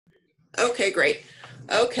Okay, great.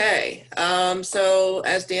 Okay, so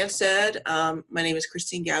as Dan said, my name is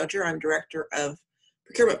Christine Gouger. I'm Director of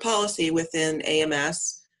Procurement Policy within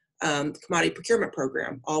AMS, Commodity Procurement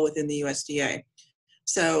Program, all within the USDA.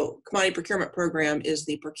 So Commodity Procurement Program is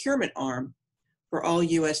the procurement arm for all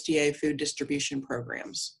USDA food distribution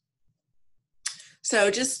programs.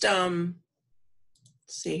 So just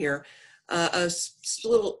see here, a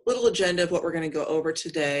little agenda of what we're going to go over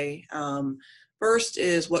today. First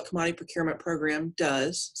is what Commodity Procurement Program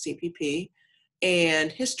does, CPP,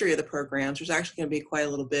 and history of the programs. There's actually going to be quite a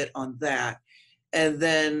little bit on that. And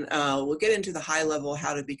then we'll get into the high level,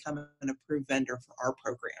 how to become an approved vendor for our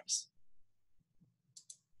programs.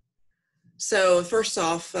 So first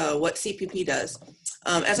off, what CPP does.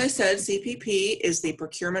 As I said, CPP is the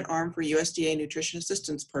procurement arm for USDA nutrition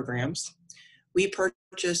assistance programs. We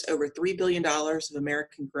purchase over $3 billion of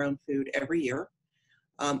American-grown food every year.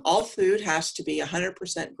 All food has to be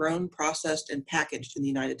 100% grown, processed, and packaged in the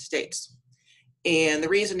United States. And the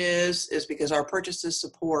reason is because our purchases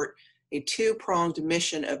support a two-pronged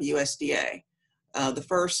mission of USDA. The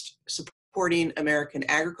first, supporting American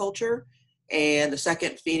agriculture, and the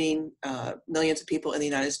second, feeding millions of people in the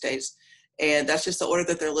United States. And that's just the order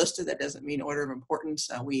that they're listed. That doesn't mean order of importance.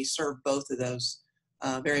 We serve both of those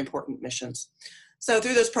very important missions. So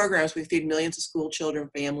through those programs, we feed millions of school children,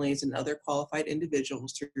 families, and other qualified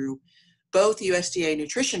individuals through both USDA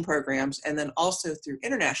nutrition programs and then also through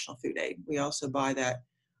international food aid. We also buy that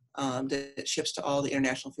that ships to all the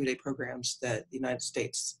international food aid programs that the United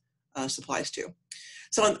States supplies to.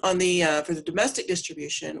 So for the domestic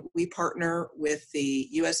distribution, we partner with the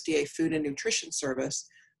USDA Food and Nutrition Service,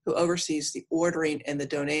 who oversees the ordering and the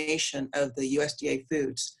donation of the USDA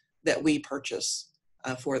foods that we purchase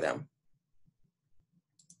for them.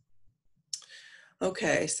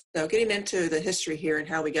 Okay, so getting into the history here and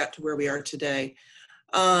how we got to where we are today.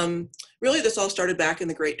 Really, this all started back in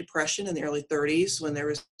the Great Depression in the early 30s when there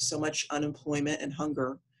was so much unemployment and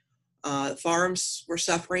hunger. Farms were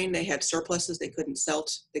suffering. They had surpluses they couldn't sell.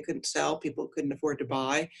 People couldn't afford to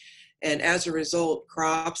buy. And as a result,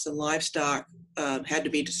 crops and livestock had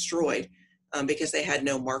to be destroyed because they had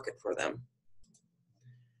no market for them.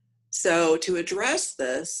 So to address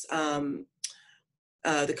this,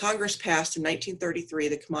 the Congress passed in 1933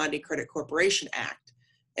 the Commodity Credit Corporation Act,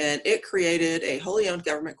 and it created a wholly owned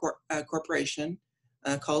government corporation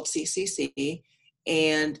called CCC,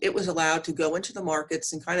 and it was allowed to go into the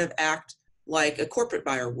markets and kind of act like a corporate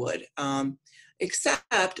buyer would,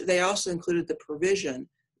 except they also included the provision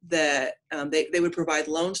that they would provide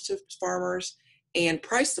loans to farmers and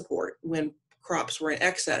price support when crops were in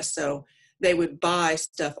excess. So they would buy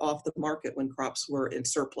stuff off the market when crops were in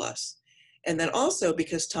surplus. And then also,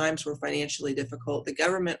 because times were financially difficult, the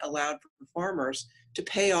government allowed for farmers to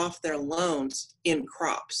pay off their loans in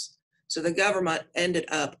crops. So the government ended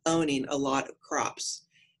up owning a lot of crops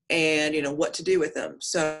and, you know, what to do with them.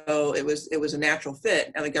 So it was a natural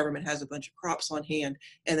fit. Now the government has a bunch of crops on hand,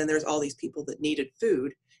 and then there's all these people that needed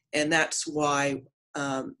food. And that's why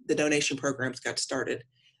the donation programs got started,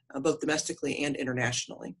 both domestically and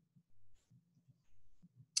internationally.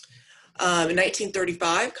 In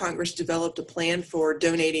 1935, Congress developed a plan for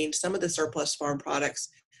donating some of the surplus farm products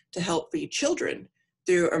to help feed children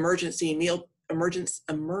through emerging meal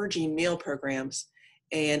programs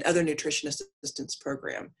and other nutrition assistance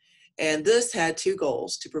program. And this had two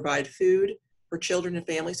goals: to provide food for children and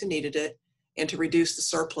families who needed it, and to reduce the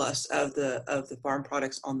surplus of the farm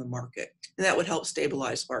products on the market. And that would help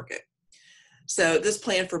stabilize market. So this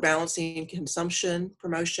plan for balancing consumption,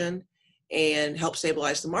 promotion, and help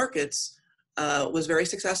stabilize the markets was very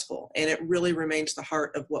successful, and it really remains the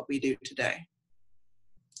heart of what we do today.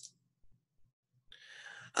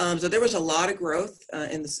 So there was a lot of growth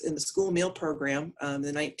in the school meal program in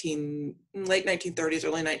the late 1930s,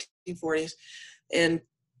 early 1940s. In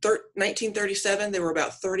 1937, there were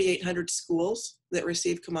about 3,800 schools that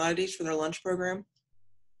received commodities for their lunch program,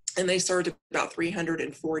 and they served about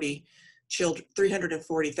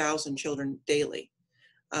 340,000 children daily.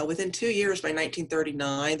 Within 2 years, by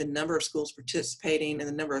 1939, the number of schools participating and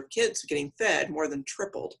the number of kids getting fed more than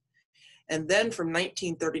tripled. And then from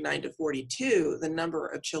 1939 to 42, the number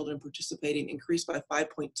of children participating increased by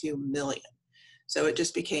 5.2 million. So it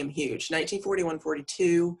just became huge.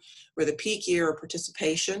 1941-42 were the peak year of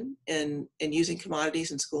participation in using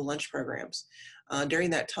commodities in school lunch programs. During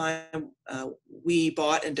that time, we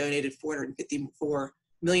bought and donated 454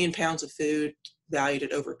 million pounds of food valued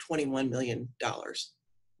at over $21 million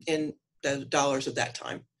in the dollars of that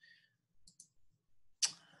time.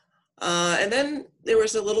 And then there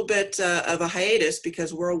was a little bit of a hiatus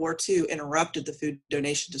because World War II interrupted the food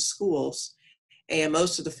donation to schools. and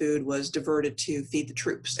most of the food was diverted to feed the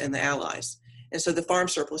troops and the allies. And so the farm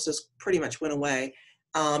surpluses pretty much went away.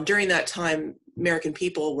 During that time, American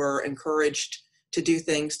people were encouraged to do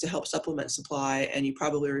things to help supplement supply, and you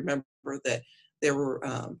probably remember that there were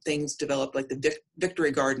things developed like the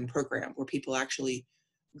Victory Garden program, where people actually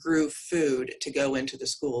grew food to go into the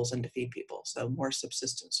schools and to feed people. So more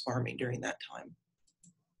subsistence farming during that time.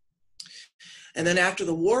 And then after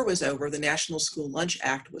the war was over, the National School Lunch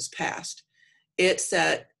Act was passed. It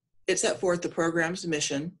set forth the program's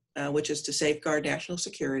mission, which is to safeguard national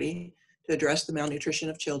security, to address the malnutrition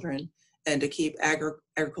of children, and to keep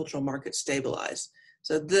agricultural markets stabilized.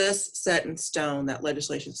 So this set in stone, that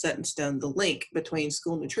legislation set in stone the link between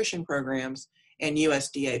school nutrition programs and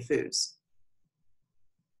USDA foods.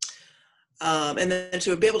 And then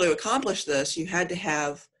to be able to accomplish this, you had to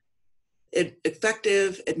have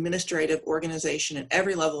effective administrative organization at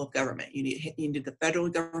every level of government. You need the federal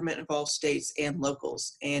government involved, states and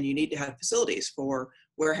locals, and you need to have facilities for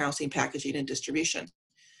warehousing, packaging, and distribution.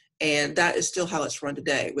 And that is still how it's run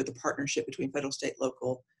today, with a partnership between federal, state,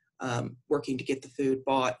 local, working to get the food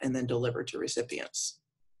bought and then delivered to recipients.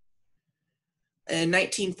 In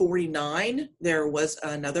 1949, there was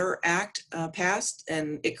another act passed,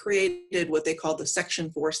 and it created what they called the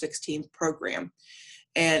Section 416 program.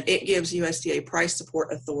 And it gives USDA price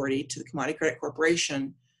support authority to the Commodity Credit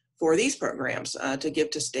Corporation for these programs to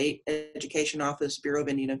give to state education office, Bureau of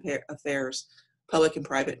Indian Affairs, public and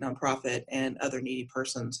private nonprofit, and other needy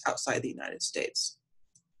persons outside the United States.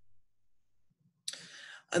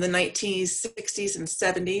 In the 1960s and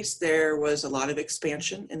 70s, there was a lot of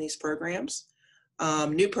expansion in these programs.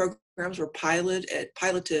 New programs were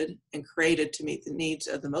piloted and created to meet the needs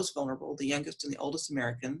of the most vulnerable, the youngest and the oldest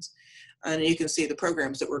Americans. And you can see the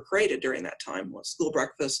programs that were created during that time, school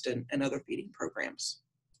breakfast and other feeding programs.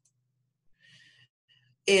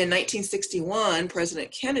 In 1961,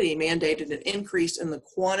 President Kennedy mandated an increase in the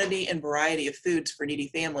quantity and variety of foods for needy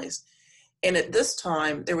families. And at this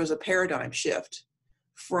time, there was a paradigm shift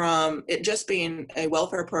from it just being a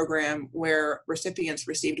welfare program where recipients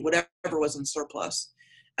received whatever was in surplus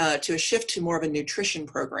to a shift to more of a nutrition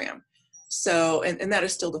program. So, and that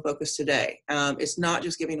is still the focus today. It's not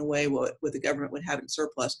just giving away what the government would have in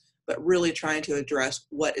surplus, but really trying to address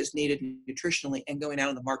what is needed nutritionally and going out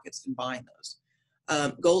in the markets and buying those.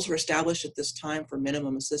 Goals were established at this time for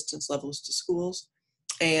minimum assistance levels to schools.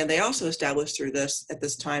 And they also established at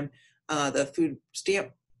this time, the food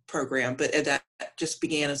stamp program, but that just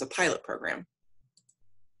began as a pilot program.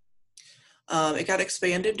 It got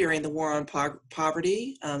expanded during the War on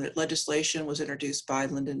Poverty. Legislation was introduced by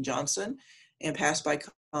Lyndon Johnson and passed by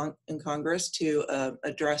in Congress to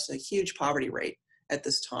address a huge poverty rate at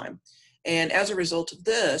this time. And as a result of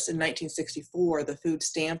this, in 1964, the Food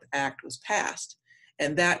Stamp Act was passed,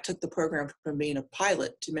 and that took the program from being a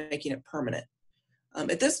pilot to making it permanent.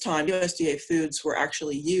 At this time, USDA foods were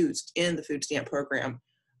actually used in the food stamp program.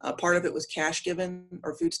 Part of it was cash given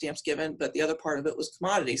or food stamps given, but the other part of it was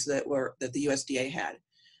commodities that the USDA had.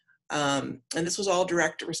 And this was all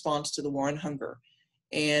direct response to the war on hunger.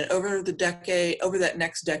 And over that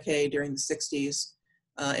next decade, during the 60s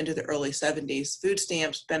into the early 70s, food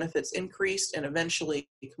stamps benefits increased, and eventually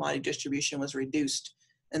commodity distribution was reduced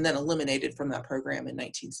and then eliminated from that program in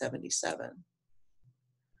 1977.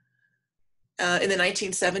 In the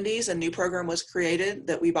 1970s, a new program was created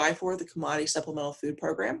that we buy for, the Commodity Supplemental Food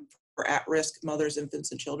Program for at-risk mothers,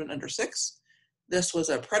 infants, and children under 6. This was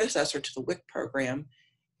a predecessor to the WIC program,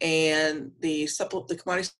 and the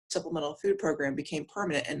Commodity Supplemental Food Program became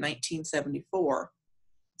permanent in 1974.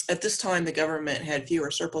 At this time, the government had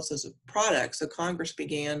fewer surpluses of products, so Congress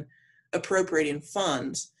began appropriating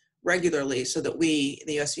funds regularly so that the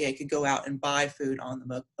USDA, could go out and buy food on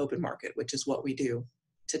the open market, which is what we do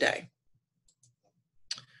today.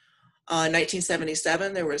 In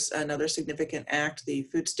 1977, there was another significant act. The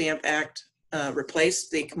Food Stamp Act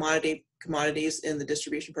replaced the commodities in the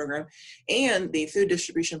distribution program, and the food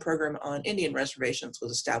distribution program on Indian reservations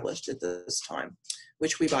was established at this time,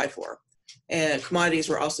 which we buy for. And commodities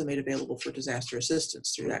were also made available for disaster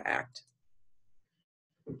assistance through that act.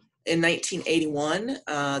 In 1981,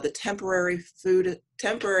 the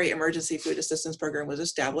temporary emergency food assistance program was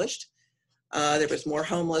established. There was more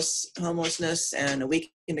homelessness and a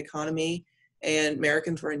weakened economy, and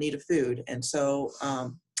Americans were in need of food. And so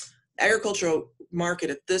agricultural market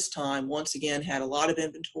at this time, once again, had a lot of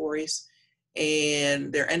inventories,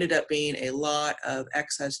 and there ended up being a lot of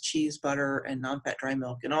excess cheese, butter, and non-fat dry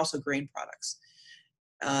milk, and also grain products.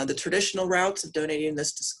 The traditional routes of donating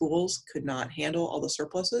this to schools could not handle all the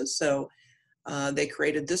surpluses, so they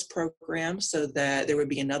created this program so that there would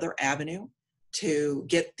be another avenue to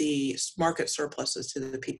get the market surpluses to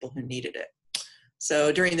the people who needed it.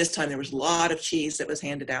 So during this time, there was a lot of cheese that was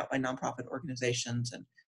handed out by nonprofit organizations, and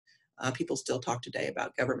people still talk today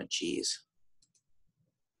about government cheese.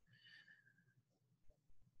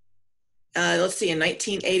 Let's see, in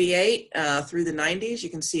 1988 through the 90s, you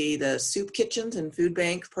can see the soup kitchens and food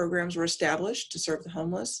bank programs were established to serve the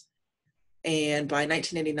homeless. And by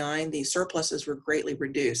 1989, the surpluses were greatly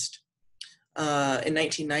reduced. In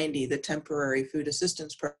 1990, the temporary food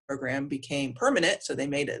assistance program became permanent, so they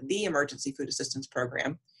made it the emergency food assistance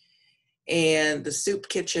program. And the soup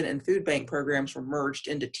kitchen and food bank programs were merged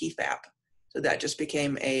into TFAP. So that just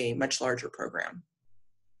became a much larger program.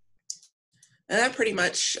 And that pretty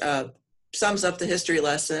much sums up the history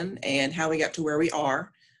lesson and how we got to where we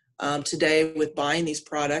are today with buying these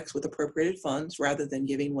products with appropriated funds rather than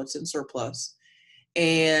giving what's in surplus.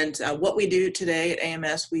 And what we do today at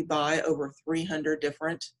AMS, we buy over 300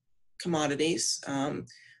 different commodities.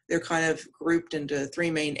 They're kind of grouped into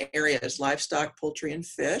three main areas: livestock, poultry, and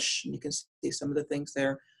fish. And you can see some of the things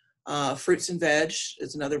there. Fruits and veg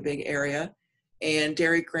is another big area. And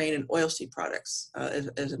dairy, grain, and oilseed products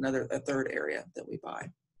is a third area that we buy.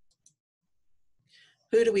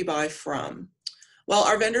 Who do we buy from? Well,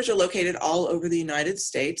 our vendors are located all over the United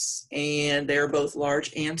States, and they're both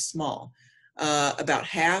large and small. About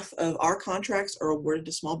half of our contracts are awarded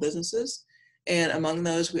to small businesses, and among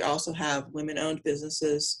those, we also have women-owned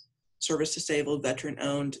businesses, service-disabled,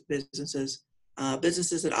 veteran-owned businesses,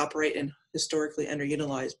 businesses that operate in historically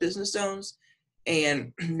underutilized business zones,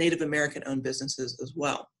 and Native American-owned businesses as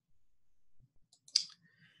well.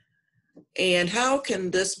 And how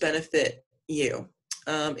can this benefit you?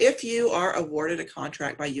 If you are awarded a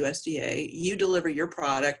contract by USDA, you deliver your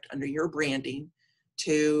product under your branding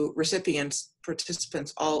to recipients,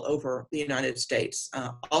 participants all over the United States,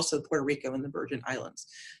 also Puerto Rico and the Virgin Islands.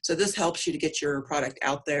 So this helps you to get your product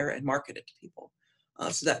out there and market it to people.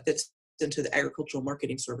 So that fits into the agricultural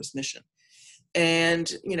marketing service mission.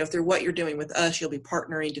 And through what you're doing with us, you'll be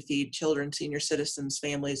partnering to feed children, senior citizens,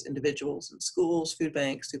 families, individuals in schools, food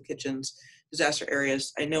banks, soup kitchens, disaster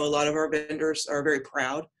areas. I know a lot of our vendors are very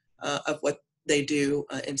proud of what they do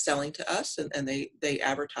in selling to us, and they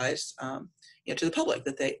advertise to the public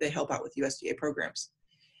that they help out with USDA programs.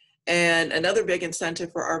 And another big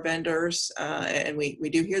incentive for our vendors, and we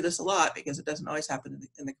do hear this a lot because it doesn't always happen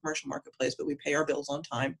in the commercial marketplace, but we pay our bills on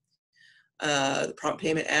time. The Prompt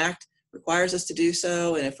Payment Act requires us to do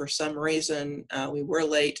so, and if for some reason we were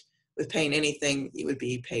late with paying anything, you would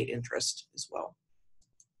be paid interest as well.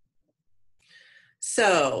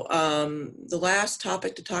 So the last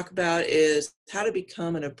topic to talk about is how to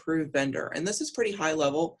become an approved vendor. And this is pretty high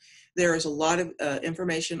level. There is a lot of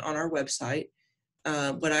information on our website.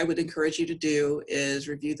 What I would encourage you to do is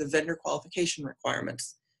review the vendor qualification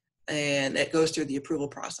requirements. And it goes through the approval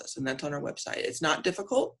process, and that's on our website. It's not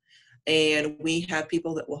difficult, and we have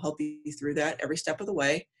people that will help you through that every step of the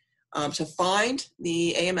way. To find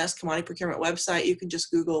the AMS Commodity Procurement website, you can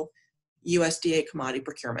just Google USDA Commodity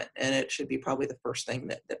Procurement, and it should be probably the first thing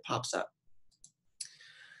that pops up.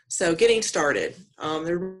 So getting started,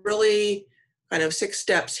 there are really kind of 6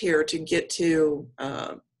 steps here to get to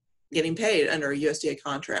getting paid under a USDA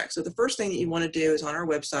contract. So the first thing that you want to do is on our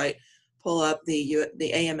website, pull up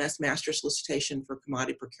the AMS Master Solicitation for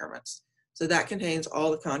Commodity Procurements. So that contains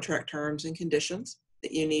all the contract terms and conditions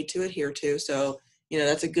that you need to adhere to. So,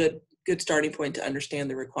 that's a good starting point to understand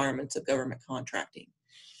the requirements of government contracting.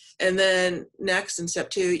 And then next, in step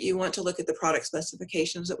 2, you want to look at the product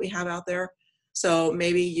specifications that we have out there. So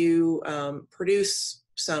maybe you produce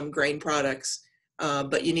some grain products,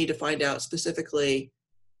 but you need to find out specifically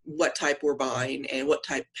what type we're buying and what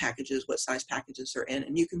type packages, what size packages are in.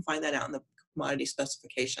 And you can find that out in the commodity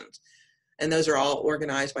specifications. And those are all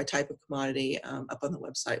organized by type of commodity up on the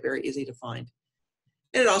website, very easy to find.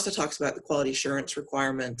 And it also talks about the quality assurance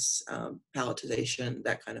requirements, palletization,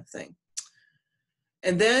 that kind of thing.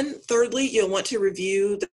 And then thirdly, you'll want to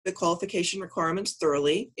review the qualification requirements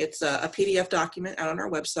thoroughly. It's a PDF document out on our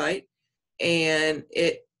website, and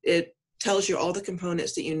it tells you all the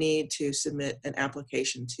components that you need to submit an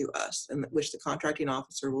application to us, and which the contracting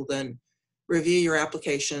officer will then review your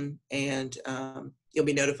application, and you'll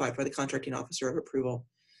be notified by the contracting officer of approval.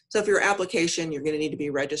 So for your application, you're going to need to be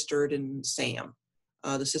registered in SAM,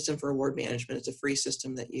 the System for Award Management. It's a free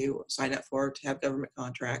system that you sign up for to have government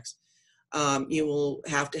contracts. You will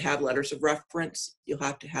have to have letters of reference. You'll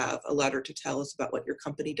have to have a letter to tell us about what your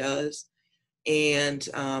company does. And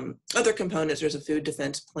other components, there's a food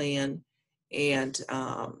defense plan and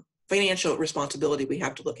financial responsibility we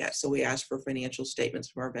have to look at. So we ask for financial statements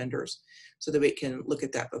from our vendors so that we can look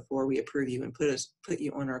at that before we approve you and put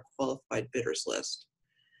you on our qualified bidders list.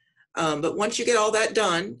 But once you get all that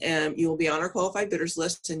done, you will be on our qualified bidders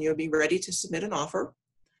list and you'll be ready to submit an offer.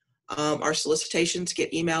 Our solicitations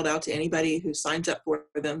get emailed out to anybody who signs up for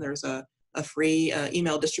them. There's a free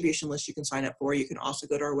email distribution list you can sign up for. You can also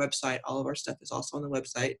go to our website. All of our stuff is also on the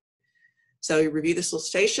website. So you review the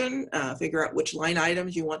solicitation, figure out which line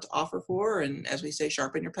items you want to offer for, and as we say,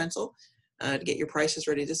 sharpen your pencil to get your prices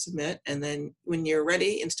ready to submit. And then when you're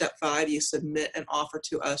ready, in step 5, you submit an offer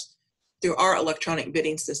to us through our electronic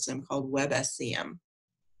bidding system called WebSCM.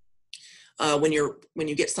 When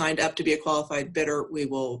you get signed up to be a qualified bidder, we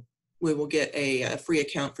will get a free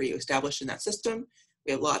account for you established in that system.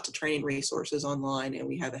 We have lots of training resources online, and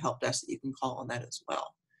we have a help desk that you can call on that as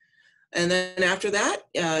well. And then after that,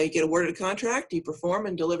 you get awarded a contract, you perform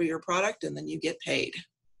and deliver your product, and then you get paid.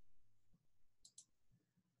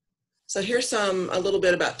 So here's a little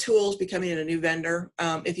bit about tools becoming a new vendor.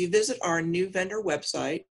 If you visit our new vendor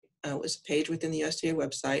website, it's a page within the USDA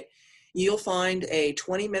website, you'll find a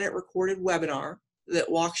 20-minute recorded webinar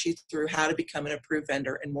that walks you through how to become an approved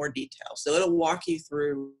vendor in more detail. So it'll walk you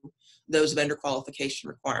through those vendor qualification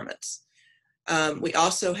requirements. We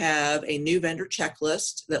also have a new vendor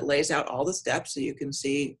checklist that lays out all the steps so you can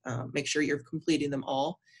see, make sure you're completing them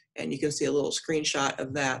all. And you can see a little screenshot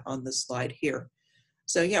of that on this slide here.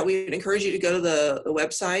 So yeah, we would encourage you to go to the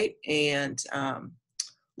website and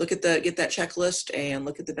get that checklist and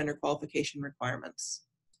look at the vendor qualification requirements.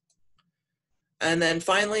 And then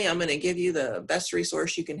finally, I'm going to give you the best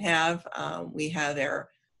resource you can have. We have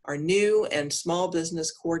our new and small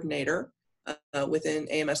business coordinator within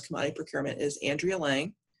AMS Commodity Procurement is Andrea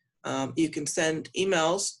Lang. You can send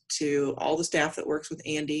emails to all the staff that works with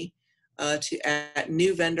Andy at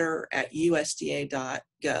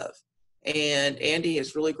newvendor@usda.gov. And Andy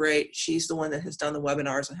is really great. She's the one that has done the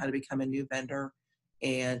webinars on how to become a new vendor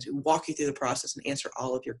and walk you through the process and answer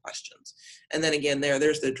all of your questions. And then again,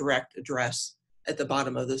 there's the direct address at the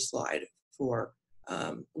bottom of this slide for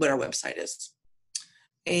what our website is.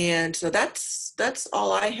 And so that's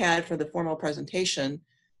all I had for the formal presentation.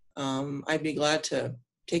 I'd be glad to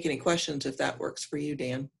take any questions if that works for you,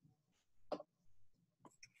 Dan.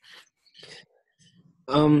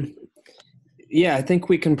 Yeah, I think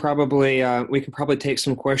we can probably take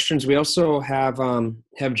some questions. We also have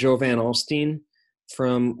Joe Van Alstine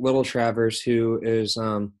from Little Travers, who is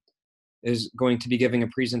going to be giving a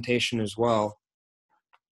presentation as well.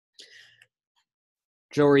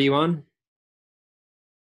 Joe, are you on?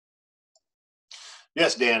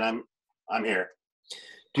 Yes, Dan, I'm here.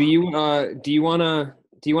 Do you want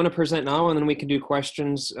to present now, and then we can do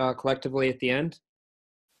questions collectively at the end?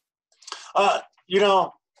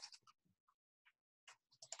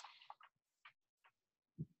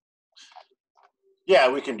 Yeah,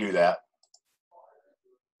 we can do that.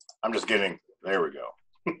 I'm just getting, there we go.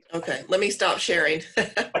 Okay, let me stop sharing.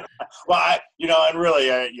 Well, and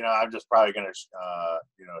really, I'm just probably going to,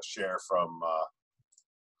 share from,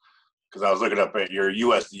 because I was looking up at your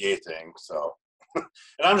USDA thing. So, and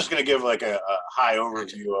I'm just going to give like a high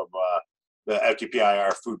overview of the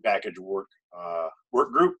FTPIR food package work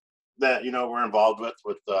group that, we're involved with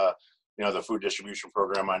the food distribution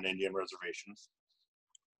program on Indian reservations.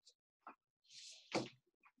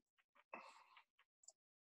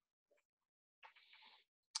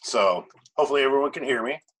 So hopefully everyone can hear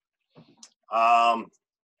me.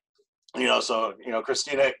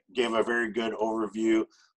 Christina gave a very good overview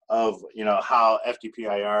of, how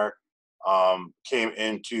FTPIR came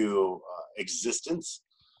into existence.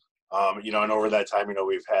 And over that time,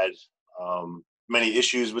 we've had many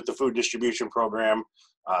issues with the food distribution program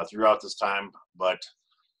throughout this time. But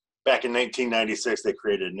back in 1996, they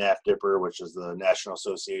created NAFDPR, which is the National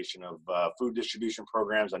Association of Food Distribution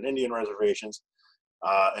Programs on Indian Reservations.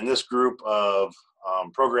 And this group of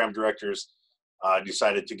program directors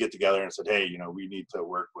decided to get together and said, hey, we need to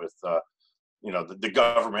work with, the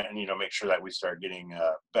government and, make sure that we start getting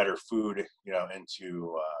better food,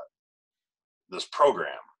 into this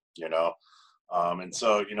program, And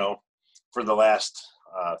so, for the last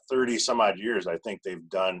 30 some odd years, I think they've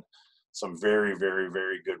done some very, very,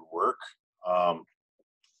 very good work.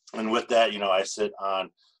 And with that, I sit on,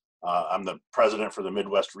 I'm the president for the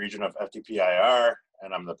Midwest region of FTPIR,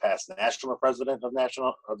 and I'm the past national president of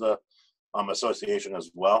the association as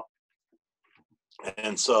well.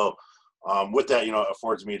 And so with that, it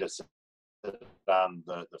affords me to sit on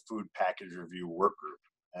the food package review work group.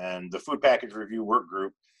 And the food package review work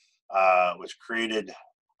group was created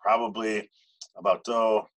probably about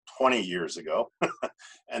 20 years ago.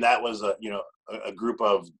 And that was a group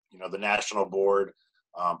of the national board,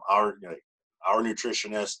 our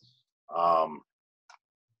nutritionists,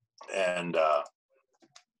 and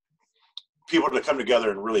people to come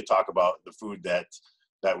together and really talk about the food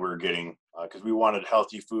that we're getting, because we wanted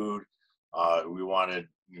healthy food, we wanted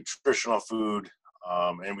nutritional food,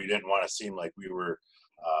 and we didn't want to seem like we were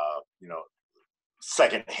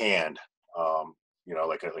secondhand,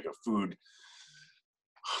 like a food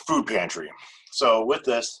pantry. So with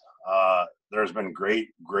this, there's been great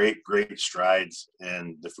strides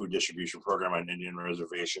in the food distribution program on Indian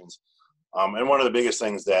reservations. And one of the biggest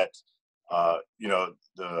things that,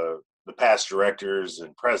 the past directors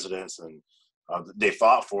and presidents and they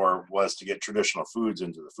fought for was to get traditional foods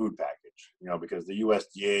into the food package, because the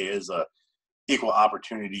USDA is a equal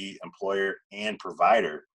opportunity employer and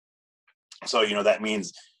provider. So, that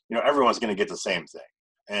means, everyone's going to get the same thing.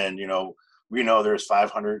 And, we know there's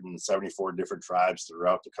 574 different tribes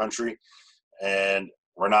throughout the country, and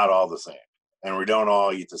we're not all the same, and we don't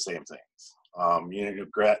all eat the same things.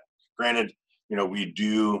 Granted, we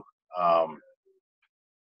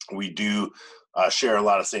do share a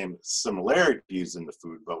lot of same similarities in the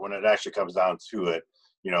food, but when it actually comes down to it,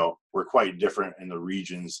 we're quite different in the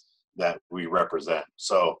regions that we represent.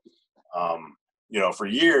 So, for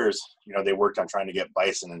years, they worked on trying to get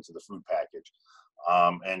bison into the food package.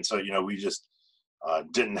 And so, we just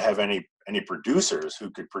didn't have any producers who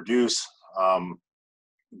could produce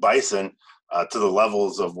bison to the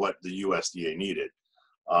levels of what the USDA needed.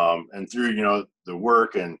 And through, the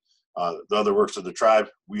work and the other works of the tribe,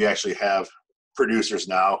 we actually have producers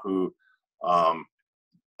now who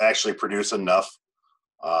actually produce enough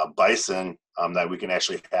bison that we can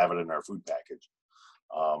actually have it in our food package.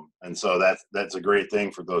 And so that's a great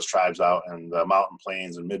thing for those tribes out in the mountain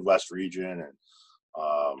plains and Midwest region and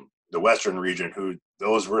the Western region, who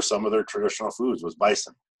those were some of their traditional foods was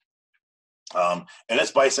bison. And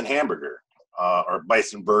it's bison hamburger or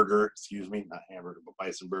bison burger, excuse me, not hamburger, but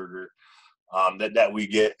bison burger that we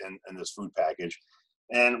get in this food package.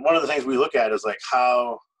 And one of the things we look at is like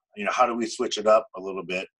how do we switch it up a little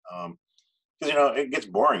bit? Because, it gets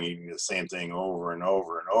boring eating the same thing over and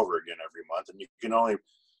over and over again every month. And you can only,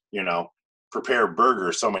 prepare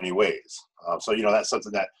burgers so many ways. So, that's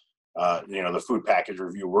something that, the food package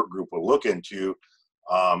review work group will look into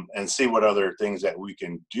and see what other things that we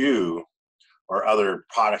can do or other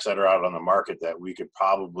products that are out on the market that we could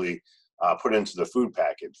probably put into the food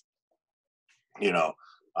package. We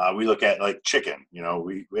look at like chicken,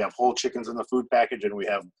 we have whole chickens in the food package, and we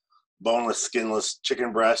have boneless, skinless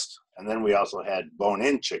chicken breast. And then we also had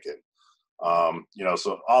bone-in chicken.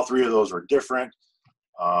 So all three of those were different.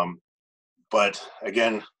 But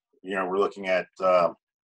again, we're looking at the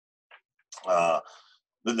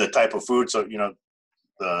type of food. So,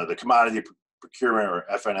 the commodity procurement, or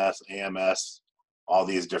FNS, AMS, all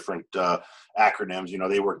these different acronyms,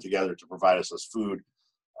 they work together to provide us this food.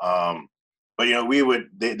 But,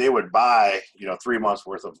 they would buy, 3 months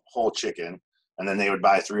worth of whole chicken, and then they would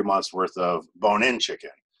buy 3 months worth of bone-in chicken,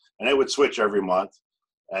 and it would switch every month.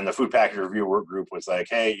 And the food package review work group was like,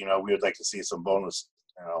 hey, we would like to see some boneless,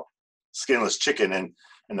 skinless chicken in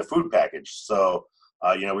the food package. So,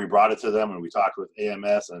 we brought it to them, and we talked with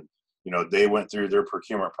AMS, and, they went through their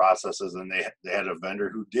procurement processes, and they had a vendor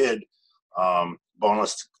who did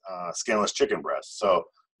boneless, skinless chicken breasts. So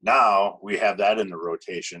now we have that in the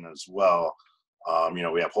rotation as well.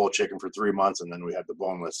 We have whole chicken for 3 months, and then we have the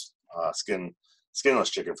boneless, skinless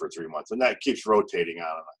chicken for 3 months, and that keeps rotating on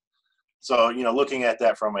and on. So, looking at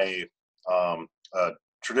that from a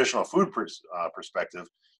traditional food perspective,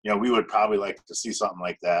 we would probably like to see something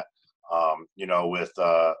like that, with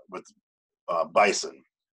bison.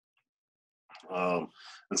 And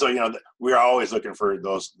so, we are always looking for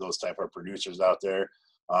those type of producers out there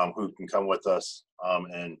who can come with us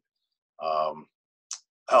and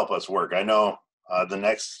help us work. I know the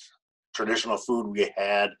next traditional food we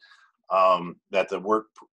had that the work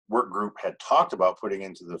group had talked about putting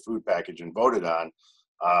into the food package and voted on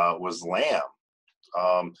was lamb.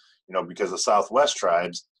 Because the Southwest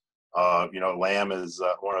tribes, lamb is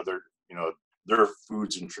one of their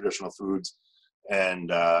foods and traditional foods.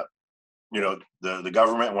 And, the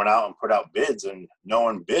government went out and put out bids, and no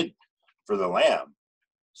one bid for the lamb.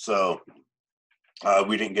 So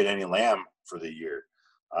we didn't get any lamb for the year.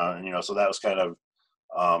 So that was kind of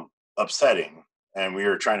upsetting. And we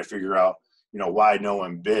were trying to figure out, why no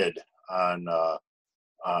one bid on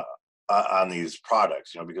these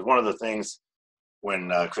products, because one of the things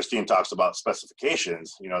when Christine talks about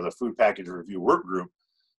specifications, the food package review work group,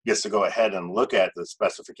 gets to go ahead and look at the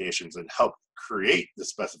specifications and help create the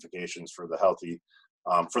specifications for the healthy,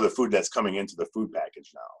 for the food that's coming into the food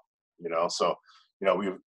package now. So,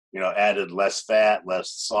 we've, added less fat,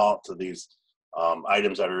 less salt to these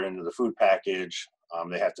items that are into the food package.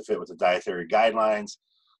 They have to fit with the dietary guidelines.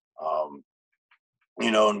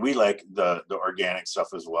 And we like the organic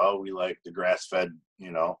stuff as well. We like the grass-fed,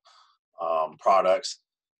 products.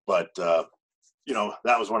 But,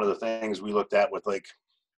 that was one of the things we looked at with like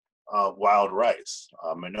wild rice,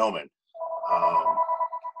 Monoman.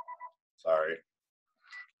 Sorry.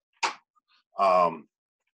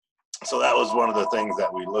 So that was one of the things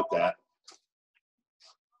that we looked at.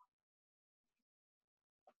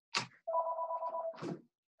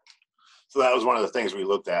 So that was one of the things we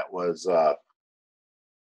looked at was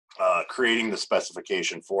creating the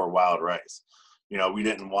specification for wild rice. We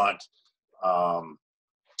didn't want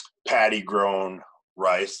paddy grown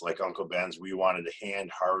rice like Uncle Ben's. We wanted hand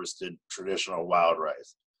harvested traditional wild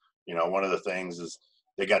rice. One of the things is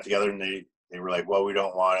they got together and they were like, well, we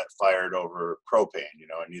don't want it fired over propane.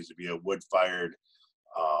 It needs to be a wood fired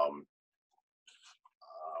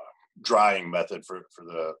drying method for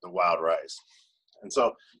the wild rice. And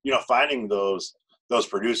so, finding those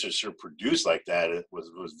producers who produce like that, it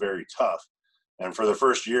was very tough. And for the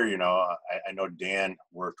first year, I know Dan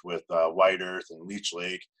worked with White Earth and Leech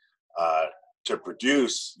Lake to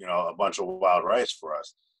produce, a bunch of wild rice for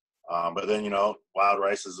us. But then, wild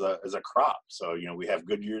rice is a crop. So, we have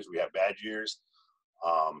good years, we have bad years.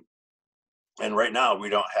 And right now we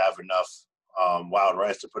don't have enough wild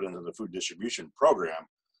rice to put into the food distribution program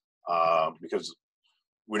because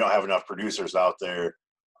we don't have enough producers out there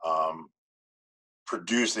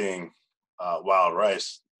producing wild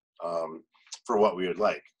rice for what we would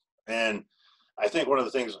like. And I think one of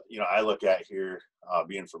the things, I look at here,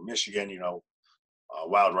 being from Michigan,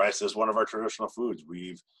 wild rice is one of our traditional foods.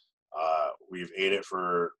 We've ate it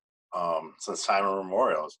for since time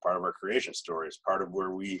immemorial. It's part of our creation story. It's part of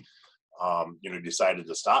where we, decided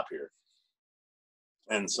to stop here.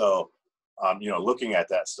 And so, looking at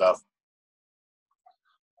that stuff,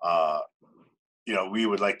 we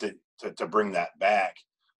would like to bring that back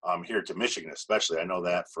here to Michigan, especially. I know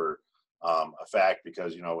that for a fact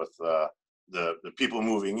because, with the people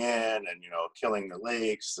moving in and, killing the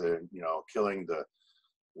lakes and, killing the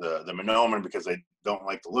Monoman because they don't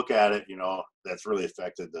like to look at it, that's really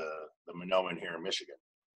affected the Monoman here in Michigan.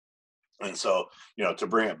 And so, to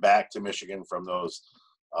bring it back to Michigan from those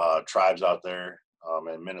tribes out there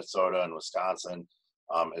in Minnesota and Wisconsin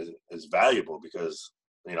is valuable because,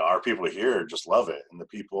 our people here just love it. And the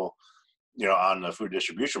people, on the food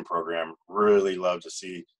distribution program really love to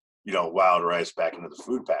see, wild rice back into the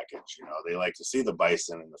food package. They like to see the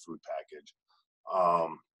bison in the food package.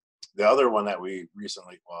 The other one that we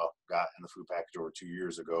recently got in the food package over 2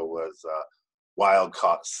 years ago was wild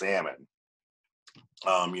caught salmon.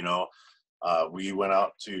 We went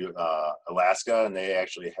out to Alaska and they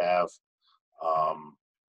actually have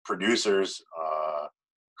producers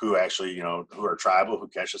who actually, who are tribal, who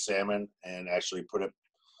catch the salmon and actually put it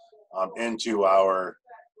into our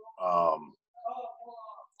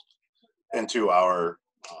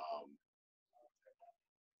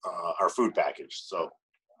food package. So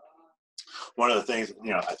one of the things,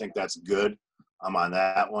 I think that's good. I'm on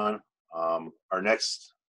that one. Our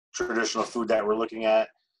next traditional food that we're looking at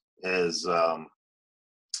is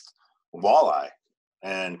walleye.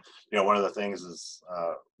 And, one of the things is,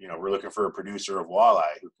 we're looking for a producer of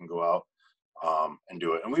walleye who can go out and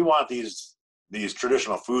do it. And we want these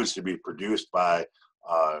traditional foods to be produced by,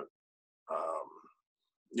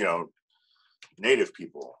 Native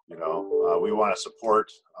people. We want to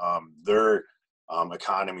support their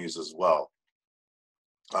economies as well,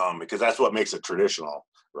 because that's what makes it traditional,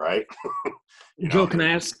 right? Joe, can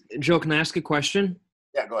I ask a question?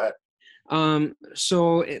 Yeah, go ahead.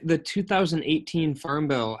 So the 2018 Farm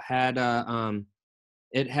Bill had a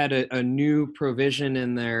new provision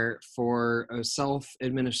in there for a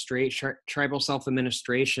tribal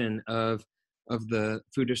self-administration of the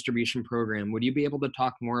food distribution program. Would you be able to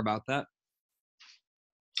talk more about that?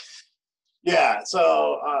 Yeah.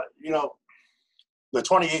 So, the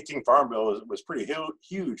 2018 Farm Bill was pretty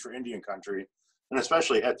huge for Indian country, and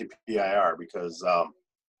especially at the PIR, because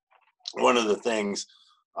one of the things,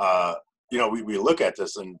 we look at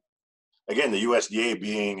this, and again, the USDA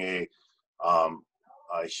being a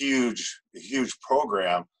huge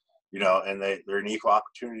program, and they're an equal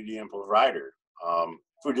opportunity and provider.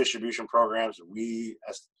 Food distribution programs, we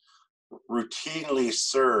routinely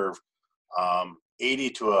serve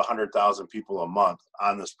 80 to 100,000 people a month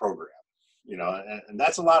on this program, and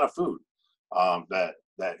that's a lot of food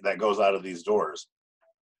that goes out of these doors.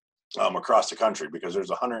 across the country, because there's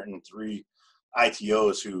 103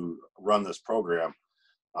 ITOs who run this program.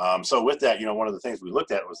 So with that, one of the things we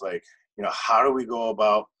looked at was like, how do we go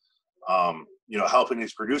about, helping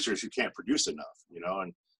these producers who can't produce enough,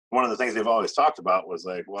 and one of the things they've always talked about was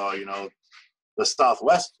like, well, the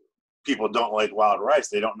Southwest people don't like wild rice.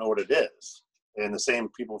 They don't know what it is. And the same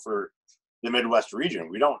people for the Midwest region.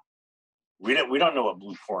 We don't know what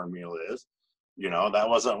blue cornmeal is. That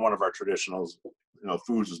wasn't one of our traditional,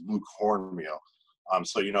 foods was blue cornmeal.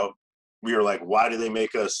 So, we were like, why do they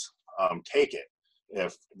make us take it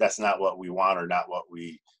if that's not what we want or not what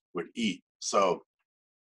we would eat? So,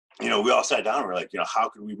 we all sat down and we're like, how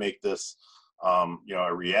could we make this,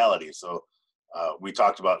 a reality? So we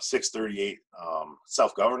talked about 638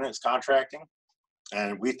 self-governance contracting.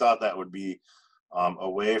 And we thought that would be a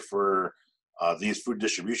way for these food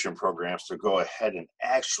distribution programs to go ahead and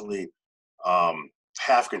actually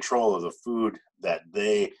have control of the food that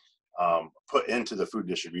they put into the food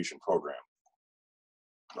distribution program.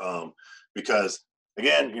 Because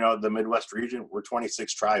again, the Midwest region, we're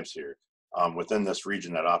 26 tribes here within this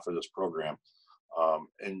region that offer this program.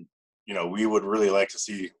 And, we would really like to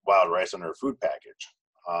see wild rice in our food package.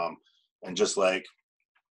 And just like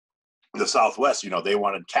the Southwest, they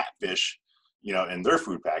wanted catfish, in their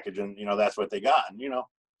food package, and, that's what they got. And,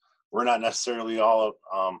 we're not necessarily all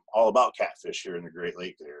about catfish here in the Great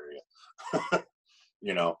Lakes area,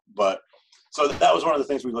 but so that was one of the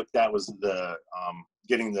things we looked at, was the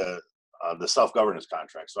getting the self-governance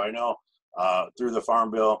contract. So I know through the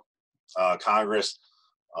Farm Bill, Congress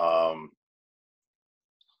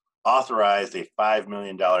authorized a $5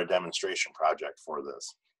 million demonstration project for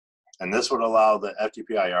this. And this would allow the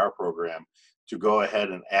FDPIR program to go ahead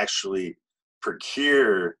and actually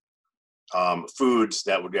procure foods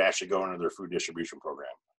that would actually go into their food distribution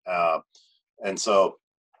program. And so,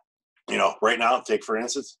 right now, take for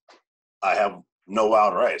instance, I have no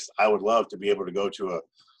wild rice. I would love to be able to go to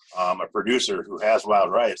a producer who has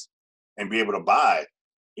wild rice and be able to buy,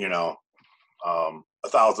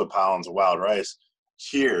 1,000 pounds of wild rice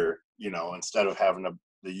here, instead of having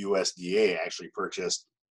the USDA actually purchase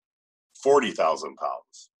 40,000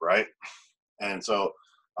 pounds, right? And so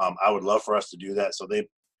I would love for us to do that. So they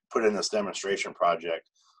put in this demonstration project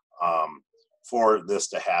for this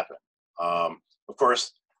to happen. Of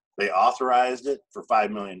course, they authorized it for $5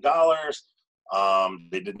 million.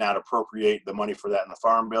 They did not appropriate the money for that in the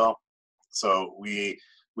Farm Bill. So we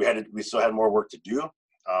still had more work to do.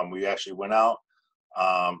 We actually went out,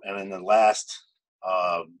 and in the last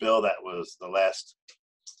bill, that was the last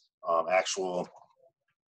actual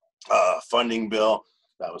funding bill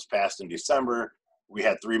that was passed in December, we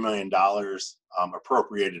had $3 million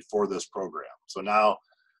appropriated for this program. So now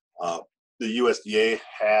the USDA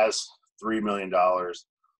has $3 million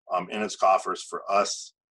in its coffers for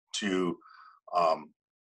us to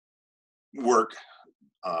work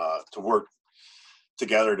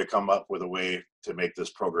together to come up with a way to make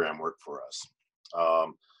this program work for us.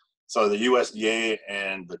 So the USDA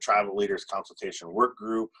and the Tribal Leaders Consultation Work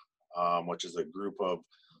Group, which is a group of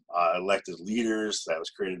elected leaders that was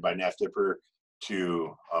created by NAFDPR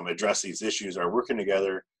to address these issues, are working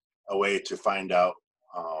together a way to find out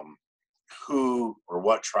who or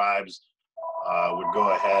what tribes would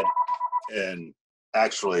go ahead and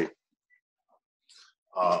actually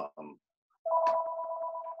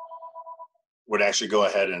go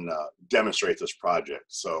ahead and demonstrate this project.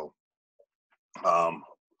 So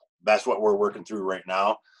that's what we're working through right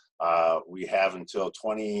now. We have until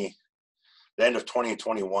the end of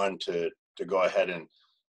 2021 to go ahead and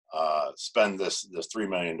spend this $3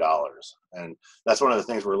 million. And that's one of the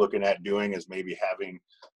things we're looking at doing, is maybe having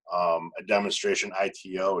a demonstration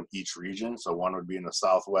ITO in each region. So one would be in the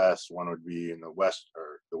Southwest, one would be in the West,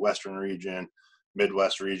 or the Western region,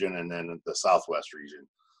 Midwest region, and then the Southwest region.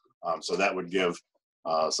 So that would give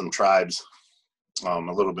some tribes a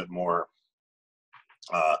little bit more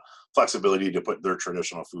flexibility to put their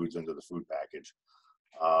traditional foods into the food package.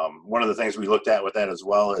 One of the things we looked at with that as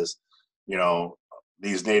well is,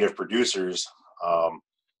 these native producers,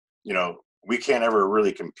 we can't ever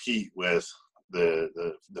really compete with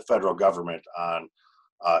the federal government on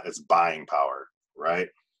its buying power, right?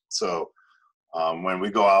 So when we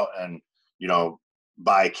go out and,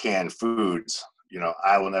 buy canned foods,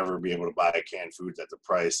 I will never be able to buy canned foods at the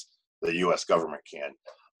price the U.S. government can.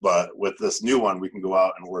 But with this new one, we can go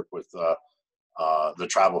out and work with the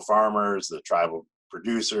tribal farmers, the tribal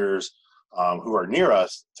producers who are near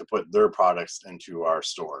us, to put their products into our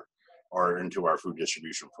store or into our food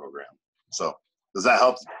distribution program. So does that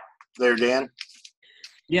help there, Dan?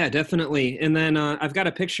 Yeah, definitely. And then I've got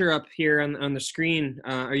a picture up here on the screen.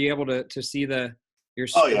 Are you able to see the your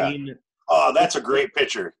Oh yeah. screen. Oh, that's a great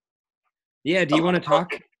picture Yeah. Do you want to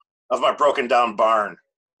talk? of my broken down barn.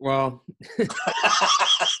 Well,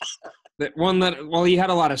 well, you had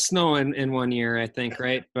a lot of snow in one year, I think,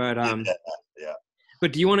 right? But Yeah.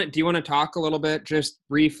 But do you want to talk a little bit, just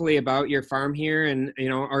briefly, about your farm here? And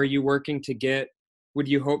are you working to get? Would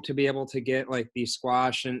you hope to be able to get like the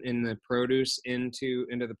squash and the produce into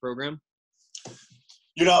the program?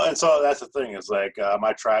 And so that's the thing is like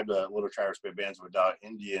my tribe, the Little Traverse Bay Bands of Without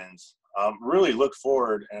Indians, really look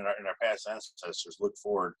forward, and our past ancestors look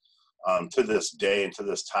forward to this day and to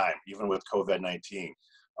this time, even with COVID-19,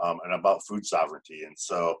 and about food sovereignty. And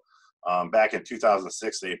so back in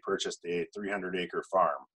 2006, they purchased a 300-acre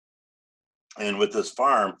farm. And with this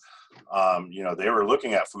farm, they were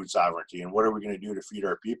looking at food sovereignty and what are we going to do to feed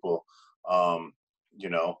our people, and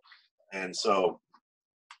so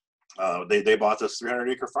they bought this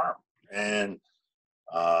 300-acre farm, and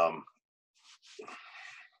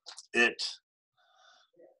it's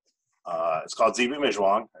called Zibi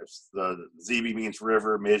Mijwang. The Zibi means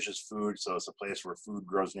river, Mij is food, so it's a place where food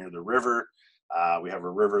grows near the river. We have a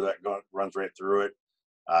river that runs right through it.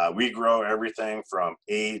 We grow everything from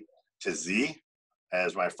A to Z,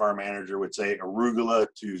 as my farm manager would say, arugula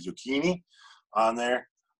to zucchini on there.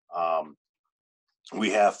 We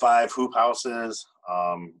have 5 hoop houses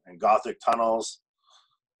and Gothic tunnels.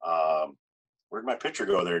 Where'd my picture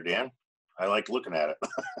go there, Dan? I like looking at it.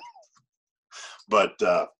 But,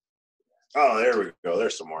 oh, there we go.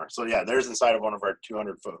 There's some more. So, yeah, there's inside of one of our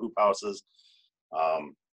 200-foot hoop houses.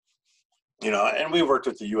 And we worked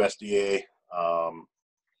with the USDA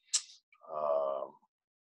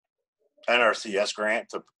NRCS grant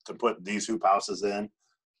to put these hoop houses in.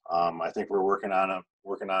 I think we're working on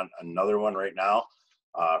another one right now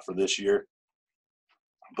for this year.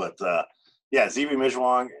 But yeah, Zibi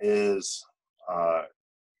Mijwang is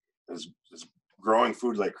growing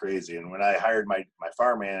food like crazy. And when I hired my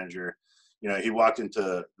farm manager, he walked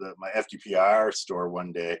into my FDPR store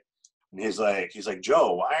one day, and he's like,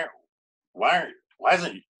 Joe, why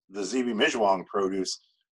isn't the Zibi Mijwang produce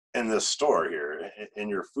in this store here in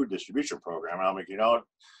your food distribution program? And I'm like,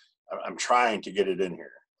 I'm trying to get it in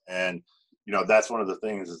here. And, that's one of the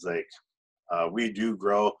things is like, we do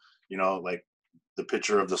grow, like the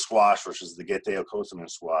picture of the squash, which is the Geteo Kosaman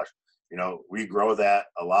squash. We grow that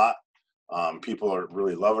a lot. People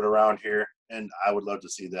really love it around here. And I would love to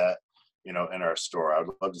see that, in our store. I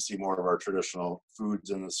would love to see more of our traditional foods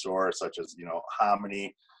in the store, such as,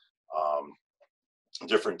 hominy,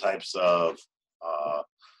 different types of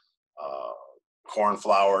corn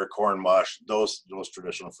flour, corn mush, those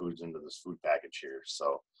traditional foods into this food package here.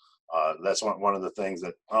 So that's one of the things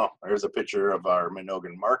that, there's a picture of our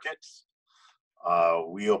Minogan market.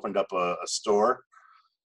 We opened up a store,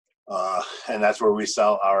 and that's where we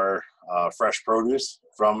sell our fresh produce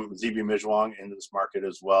from Zibi Mijwang into this market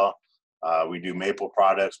as well. We do maple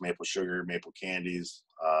products, maple sugar, maple candies,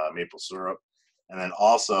 maple syrup. And then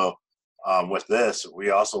also with this, we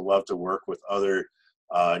also love to work with other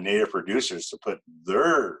native producers to put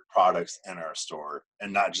their products in our store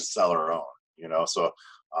and not just sell our own, So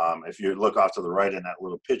if you look off to the right in that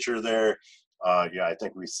little picture there, I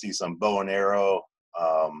think we see some bow and arrow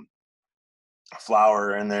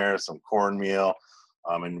flour in there, some cornmeal,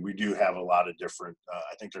 and we do have a lot of different,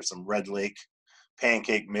 I think there's some Red Lake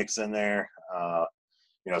pancake mix in there,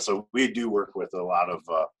 so we do work with a lot of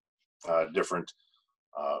different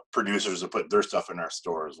producers to put their stuff in our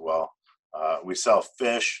store as well. We sell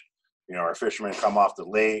fish, our fishermen come off the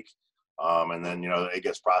lake, and then, it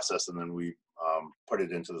gets processed, and then we put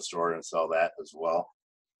it into the store and sell that as well.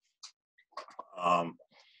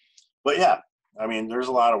 But yeah, I mean, there's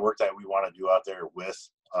a lot of work that we want to do out there with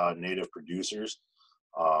native producers.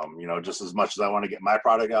 Just as much as I want to get my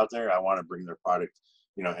product out there, I want to bring their product,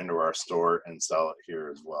 into our store and sell it here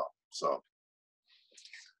as well. So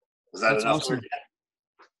is that That's enough? awesome.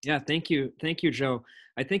 Yeah, thank you, Joe.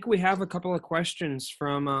 I think we have a couple of questions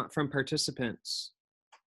from participants.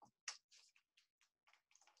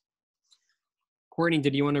 Courtney,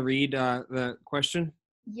 did you want to read the question?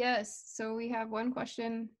 Yes. So we have one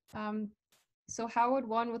question. So how would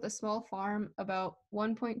one with a small farm, about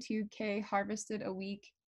 1.2K harvested a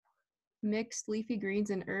week, mixed leafy greens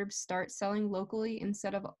and herbs, start selling locally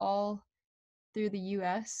instead of all through the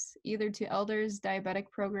US, either to elders, diabetic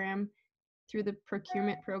program, through the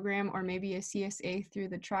procurement program, or maybe a CSA through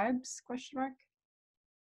the tribes, ?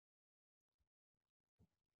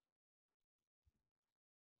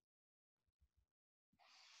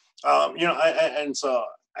 And so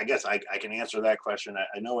I guess I can answer that question.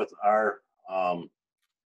 I know with our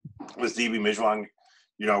with Zibi Mijwang,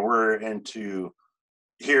 we're into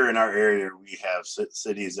here in our area, we have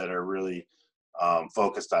cities that are really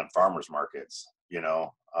focused on farmers markets,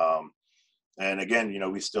 and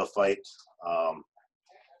again, we still fight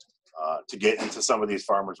to get into some of these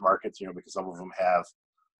farmers markets, because some of them have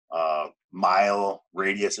mile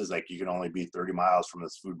radiuses, like you can only be 30 miles from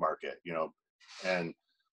this food market, and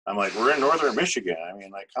I'm like, we're in northern Michigan. I mean,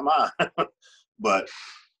 like, come on. But,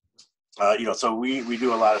 so we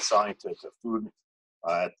do a lot of selling to food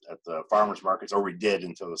at the farmers markets, or we did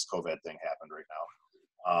until this COVID thing happened right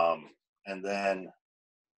now. And then,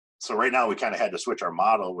 so right now we kind of had to switch our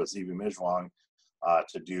model with ZB Mijwang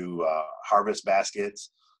to do harvest baskets.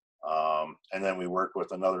 And then we work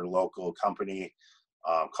with another local company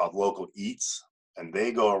called Local Eats, and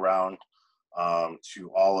they go around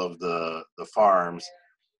to all of the farms,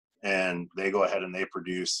 and they go ahead and they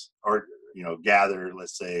produce, or gather,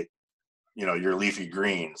 let's say, your leafy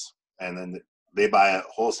greens, and then they buy it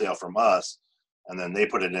wholesale from us, and then they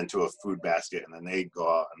put it into a food basket, and then they go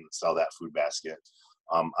out and sell that food basket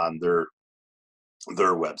on their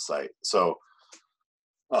website. So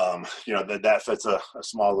that fits a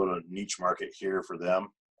small little niche market here for them,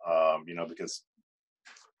 because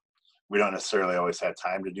we don't necessarily always have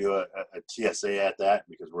time to do a TSA at that,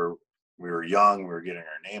 because we were young, we were getting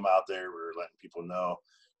our name out there, we were letting people know,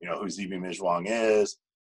 who ZB Mijwang is,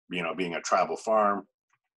 being a tribal farm.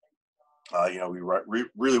 We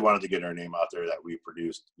really wanted to get our name out there that we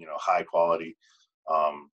produced, high quality,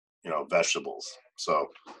 vegetables. So,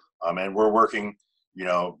 and we're working,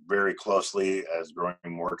 very closely as growing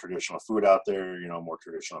more traditional food out there, more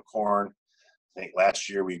traditional corn. I think last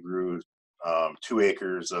year we grew 2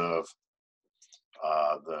 acres of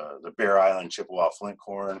the Bear Island Chippewa flint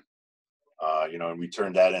corn, and we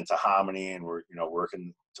turned that into hominy, and we're,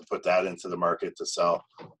 working to put that into the market to sell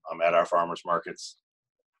at our farmers markets.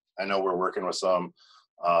 I know we're working with some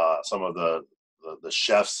of the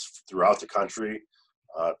chefs throughout the country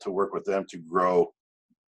to work with them to grow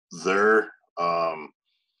their,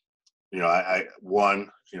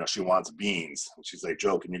 she wants beans. And she's like,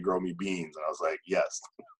 Joe, can you grow me beans? And I was like, yes.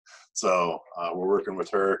 So we're working with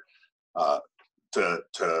her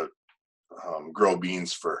to grow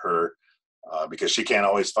beans for her because she can't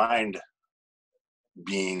always find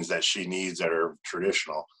beans that she needs that are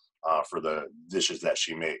traditional for the dishes that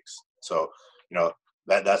she makes. So,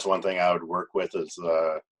 that's one thing I would work with is,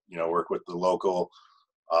 work with the local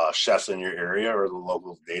chefs in your area, or the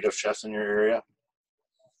local native chefs in your area.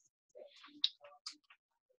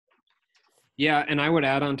 Yeah, and I would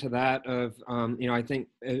add on to that of, I think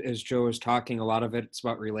as Joe was talking, a lot of it's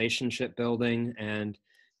about relationship building and,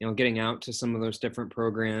 getting out to some of those different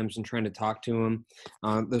programs and trying to talk to them.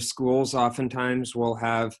 The schools oftentimes will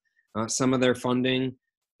have some of their funding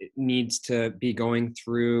needs to be going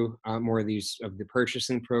through more of the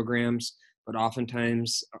purchasing programs, but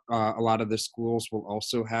oftentimes a lot of the schools will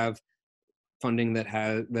also have funding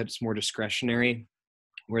that's more discretionary,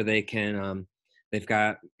 where they can they've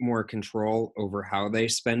got more control over how they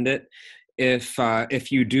spend it. If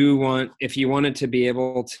you wanted to be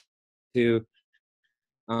able to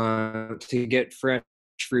get fresh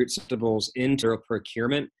fruits and vegetables into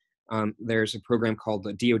procurement, there's a program called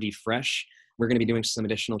the DoD Fresh. We're going to be doing some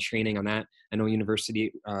additional training on that. I know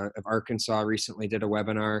University of Arkansas recently did a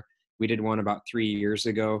webinar. We did one about 3 years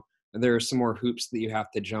ago. There are some more hoops that you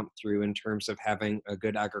have to jump through in terms of having a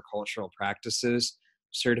good agricultural practices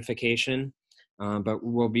certification. But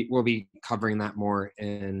we'll be covering that more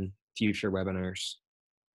in future webinars.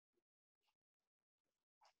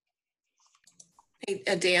 Hey,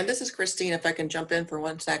 Dan, this is Christine, if I can jump in for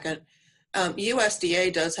 1 second.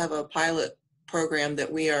 USDA does have a pilot program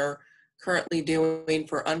that we are currently doing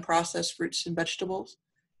for unprocessed fruits and vegetables.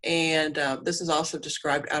 And this is also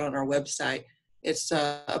described out on our website. It's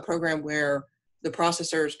a program where the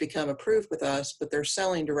processors become approved with us, but they're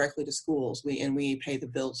selling directly to schools, and we pay the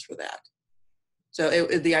bills for that. So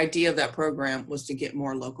the idea of that program was to get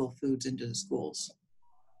more local foods into the schools.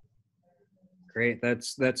 Great,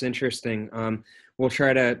 that's interesting. We'll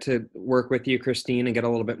try to work with you, Christine, and get a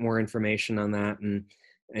little bit more information on that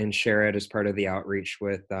and share it as part of the outreach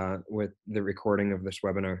with the recording of this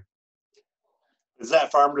webinar. Is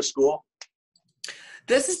that farm to school?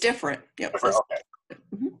 This is different. Yep. Different, okay.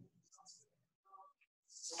 Mm-hmm.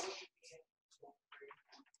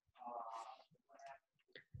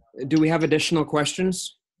 Do we have additional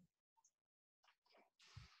questions?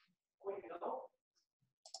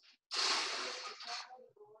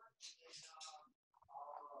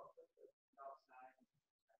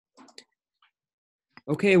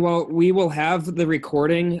 Okay, well, we will have the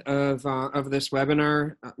recording of this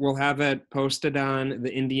webinar. We'll have it posted on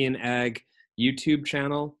the Indian Ag YouTube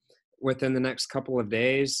channel. within the next couple of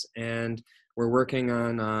days, and we're working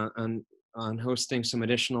on hosting some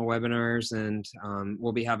additional webinars, and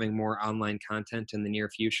we'll be having more online content in the near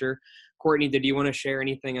future. Courtney, did you want to share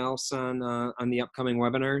anything else on the upcoming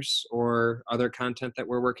webinars or other content that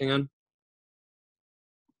we're working on?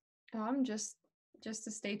 Just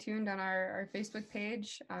to stay tuned on our Facebook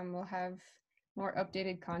page. We'll have more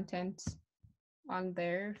updated content on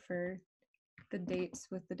there for the dates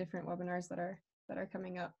with the different webinars that are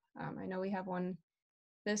coming up. I know we have one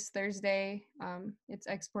this Thursday. It's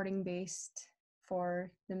exporting based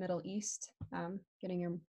for the Middle East,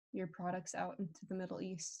 getting your products out into the Middle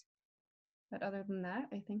East. But other than that,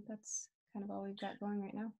 I think that's kind of all we've got going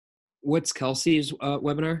right now. What's Kelsey's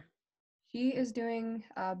webinar? She is doing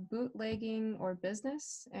bootlegging or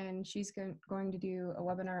business, and she's going to do a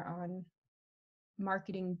webinar on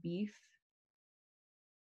marketing beef.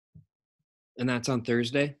 And that's on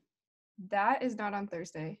Thursday? That is not on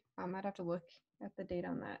Thursday. I'd have to look at the date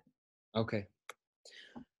on that. Okay.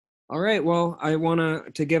 All right. Well, I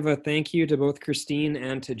want to give a thank you to both Christine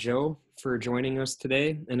and to Joe for joining us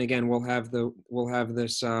today. And again, we'll have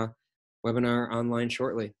this webinar online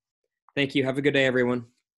shortly. Thank you. Have a good day, everyone.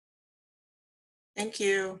 Thank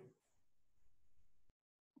you.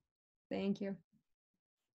 Thank you.